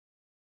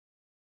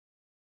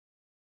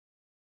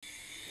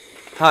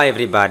Hi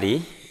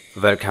everybody,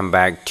 welcome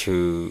back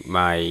to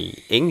my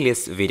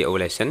English video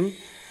lesson,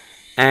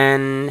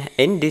 and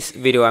in this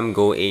video I'm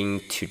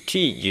going to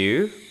teach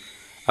you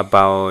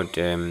about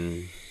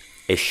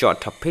a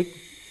short topic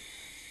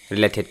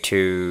related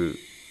to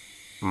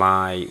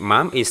my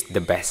mom is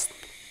the best.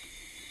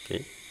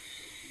 Okay.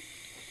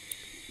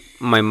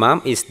 My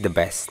mom is the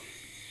best.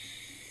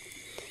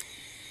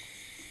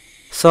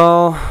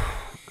 So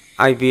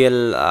I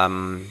will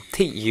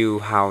teach you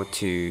how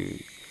to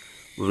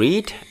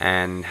read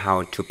and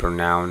how to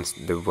pronounce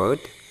the word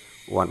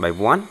one by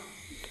one,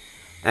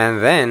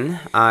 and then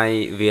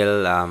I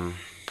will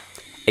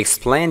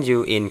explain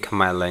you in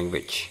Khmer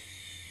language.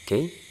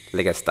 Okay,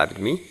 let's start with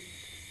me.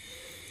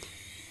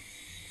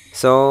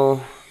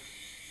 So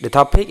the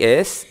topic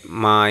is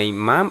my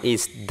mom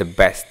is the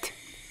best.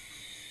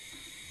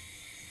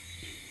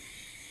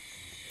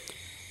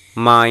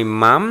 My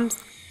mom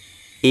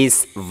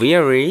is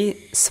very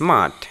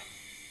smart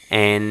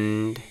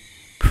and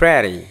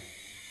pretty.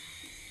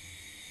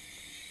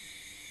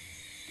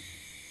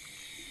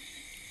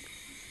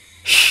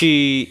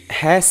 She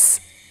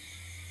has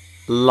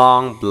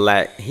long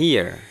black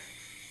hair.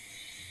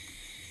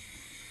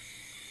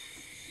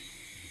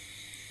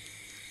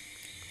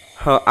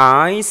 Her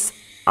eyes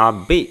are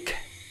big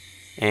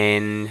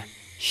and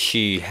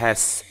she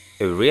has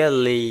a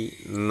really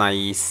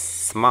nice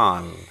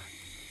smile.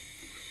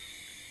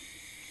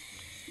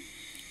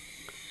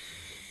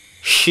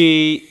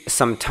 She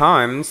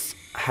sometimes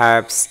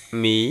helps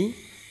me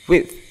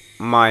with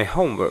my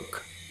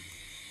homework.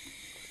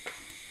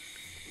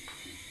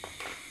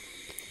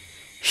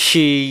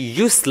 She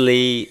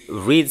usually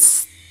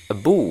reads a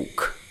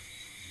book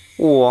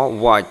or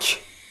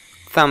watch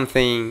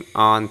something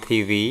on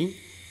TV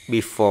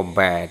before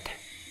bed.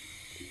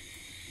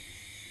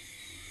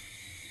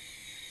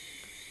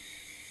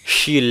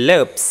 She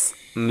loves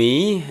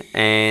me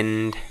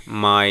and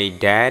my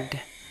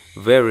dad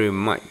very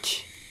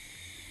much.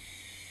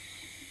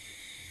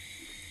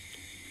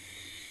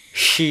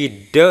 She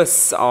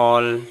does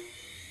all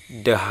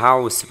the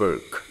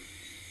housework.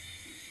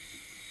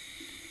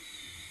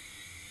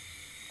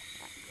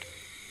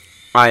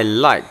 I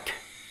like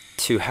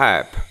to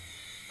help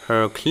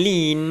her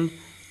clean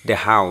the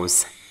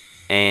house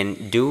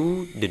and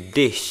do the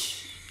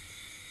dish.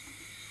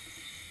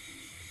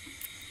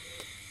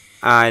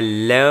 I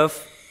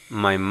love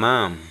my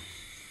mom.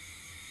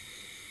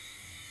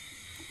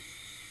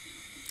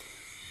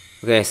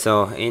 Okay,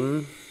 so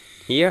in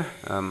here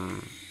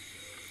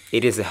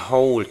it is a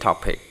whole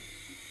topic.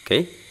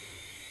 Okay,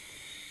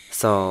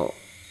 so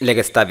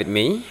let's start with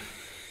me.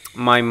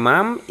 My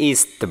mom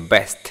is the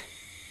best.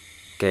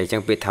 Okay, ចឹ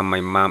ងពាក្យថា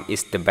my mom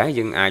is the best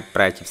យើងអាចប្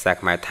រែជាភាសា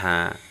ខ្មែរថា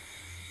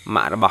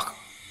ម៉ាក់របស់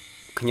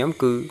ខ្ញុំ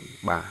គឺ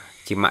បាទ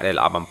ជាម៉ាក់ដែល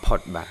ល្អបំផុត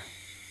បាទ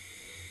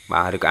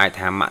ឬក៏អាច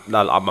ថាម៉ាក់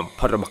ដ៏ល្អបំ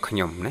ផុតរបស់ខ្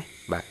ញុំណា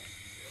បាទ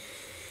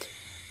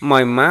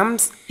My mom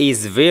is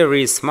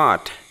very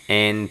smart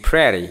and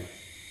pretty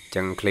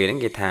ចឹង clear ហ្នឹង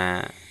គេថា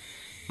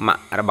ម៉ា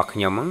ក់របស់ខ្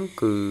ញុំហ្នឹង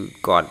គឺ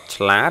គាត់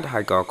ឆ្លាតហើ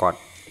យក៏គាត់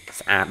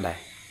ស្អាតដែរ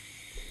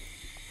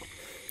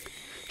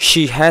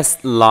She has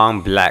long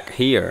black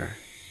hair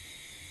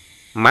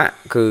ម៉ាក់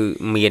គឺ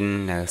មាន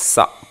ស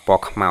ក់ព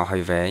ណ៌ខ្មៅហើ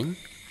យវែង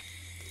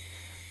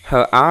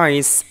Her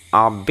eyes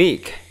are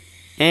big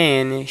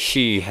and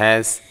she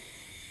has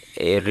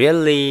a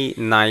really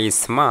nice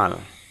smile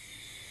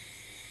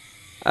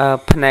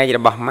ភ្នែករ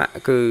បស់ម៉ាក់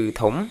គឺ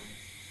ធំ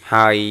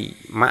ហើយ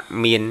ម៉ាក់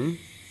មាន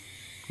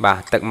បាទ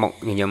ទឹកមុខ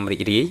ញញឹមរី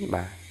ករាយ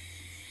បាទ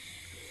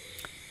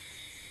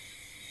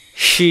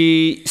She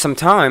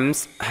sometimes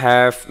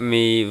help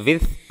me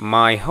with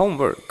my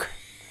homework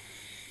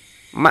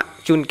ម៉ាក់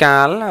ជួនកា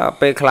ល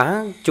ពេលខ្លះ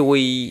ជួ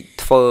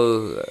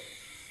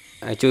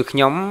យខ្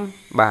ញុំ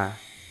បាទ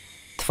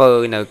ធ្វើ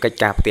នៅកិច្ច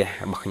ការផ្ទះ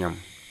របស់ខ្ញុំ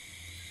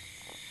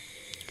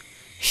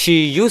She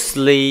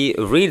usually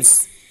reads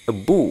a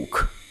book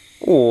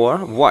or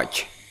watch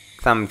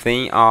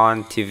something on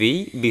TV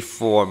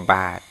before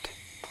bed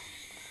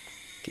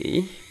អូ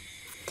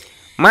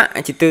ម៉ាក់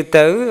ជាទូ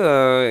ទៅ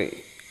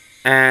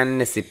អាន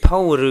សិភៅ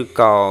ឬ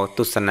ក៏ទ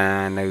ស្សនា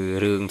នៅ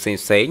រឿងផ្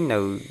សេងៗនៅ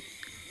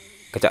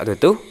កញ្ចក់ទូរ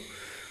ទស្សន៍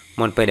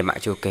មុនពេលដែលម៉ា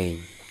ក់ចូលគេង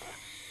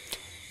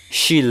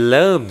She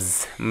loves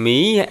me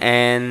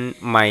and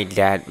my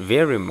dad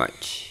very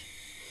much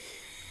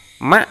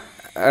ម៉ាក់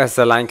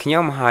ស្រឡាញ់ខ្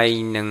ញុំហើយ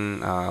នឹង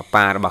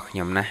ប៉ារបស់ខ្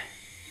ញុំណា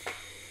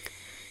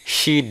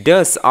She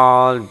does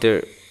all the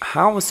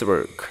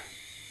housework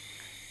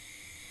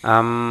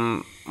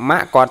ម៉ា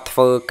ក់គាត់ធ្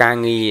វើការ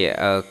ងារ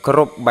គ្រ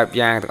ប់បែប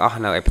យ៉ាងទាំងអ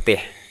ស់នៅឯផ្ទះ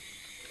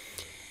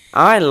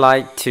I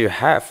like to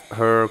have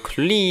her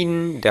clean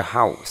the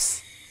house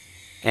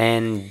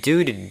and do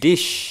the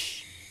dish.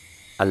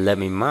 I love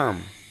my mom.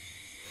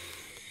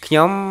 ខ្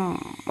ញុំ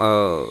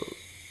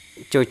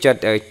ចូលចិត្ត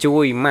ជួ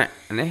យម៉ាក់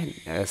ណា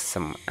ស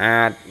ម្អា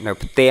តនៅ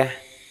ផ្ទះ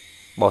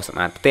បោសសម្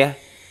អាតផ្ទះ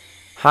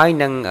ហើយ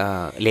នឹង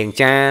លាង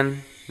ចាន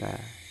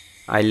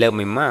I love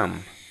my mom.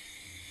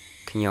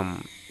 ខ្ញុំ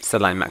ស្រ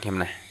ឡាញ់ម៉ាក់ខ្ញុំ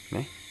ណាស់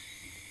ណា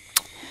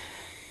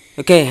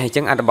Ok, hãy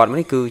chăng ăn bọt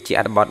mới cứ chỉ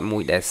ăn bọt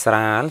mùi để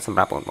xả sắm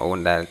rạp ổn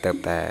ổn để tập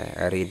tại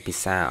riêng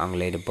pizza ông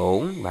lê được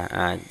bốn và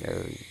ai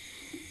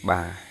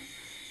bà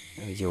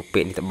dù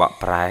biển thì tập bọt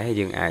trái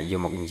nhưng ai dù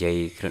một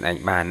giày khuôn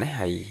ảnh bàn đấy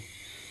hay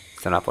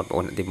sắm rạp ổn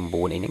ổn tìm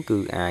buồn ấy nó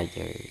cứ ai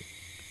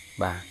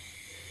bà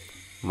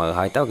mở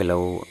hỏi tao cái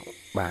lâu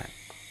bà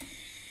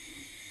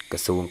cái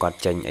xuồng còn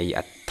tranh ấy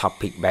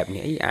topic bẹp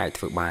này ai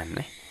thử bàn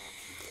đấy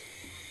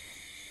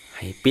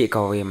hay bị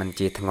coi mình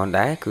chỉ thằng ngon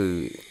đá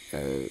cứ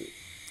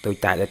tôi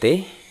tại đây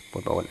tí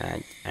một bộ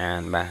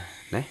an bà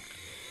đấy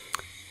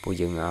bây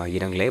giờ gì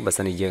đang lấy bà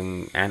sân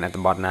dương an ở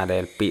bọn nào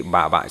để bị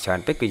bà cho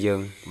anh biết cái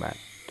dương bà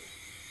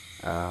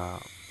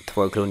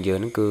thôi luôn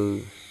dương nó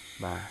cứ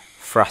bà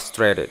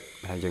frustrated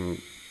hay dương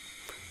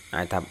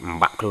ai ta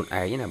bạn luôn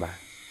ấy nè bà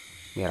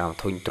nghe nào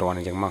thôi tròn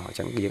này chẳng mà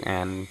chẳng cái dương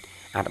an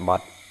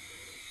bọt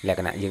là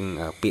cái này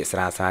dương bị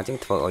xa chứ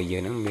thôi ở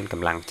dương nó miền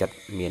cầm lăng chất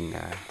miền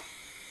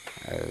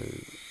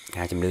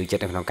hai chấm lưỡi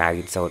chất trong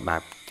cái sâu bà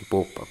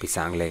chụp bị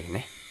sang lề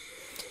này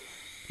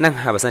năng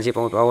hà bà san chia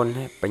phong ôn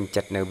bên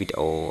chặt nơi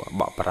video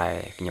bỏ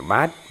bài nhập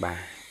bát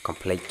bà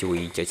complete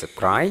chui chơi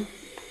subscribe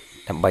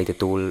làm bay từ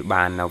tool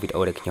bàn nào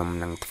video được nhom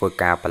năng phơi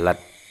ca bật lật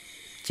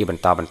chỉ bật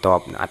to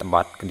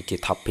bọt cái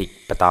topic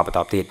bật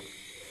to tiệt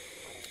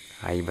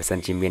hay bà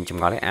san chia miền trong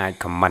nói ai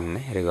comment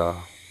đấy rồi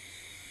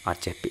ở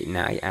chế bị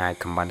nãy ai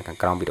comment càng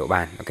trong video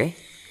bàn ok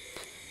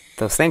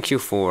so thank you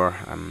for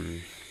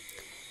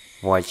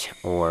watch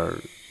or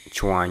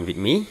join with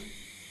me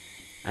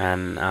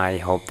and I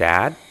hope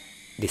that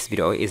this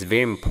video is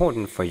very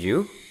important for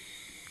you.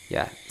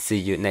 Yeah, see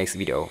you next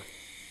video.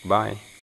 Bye.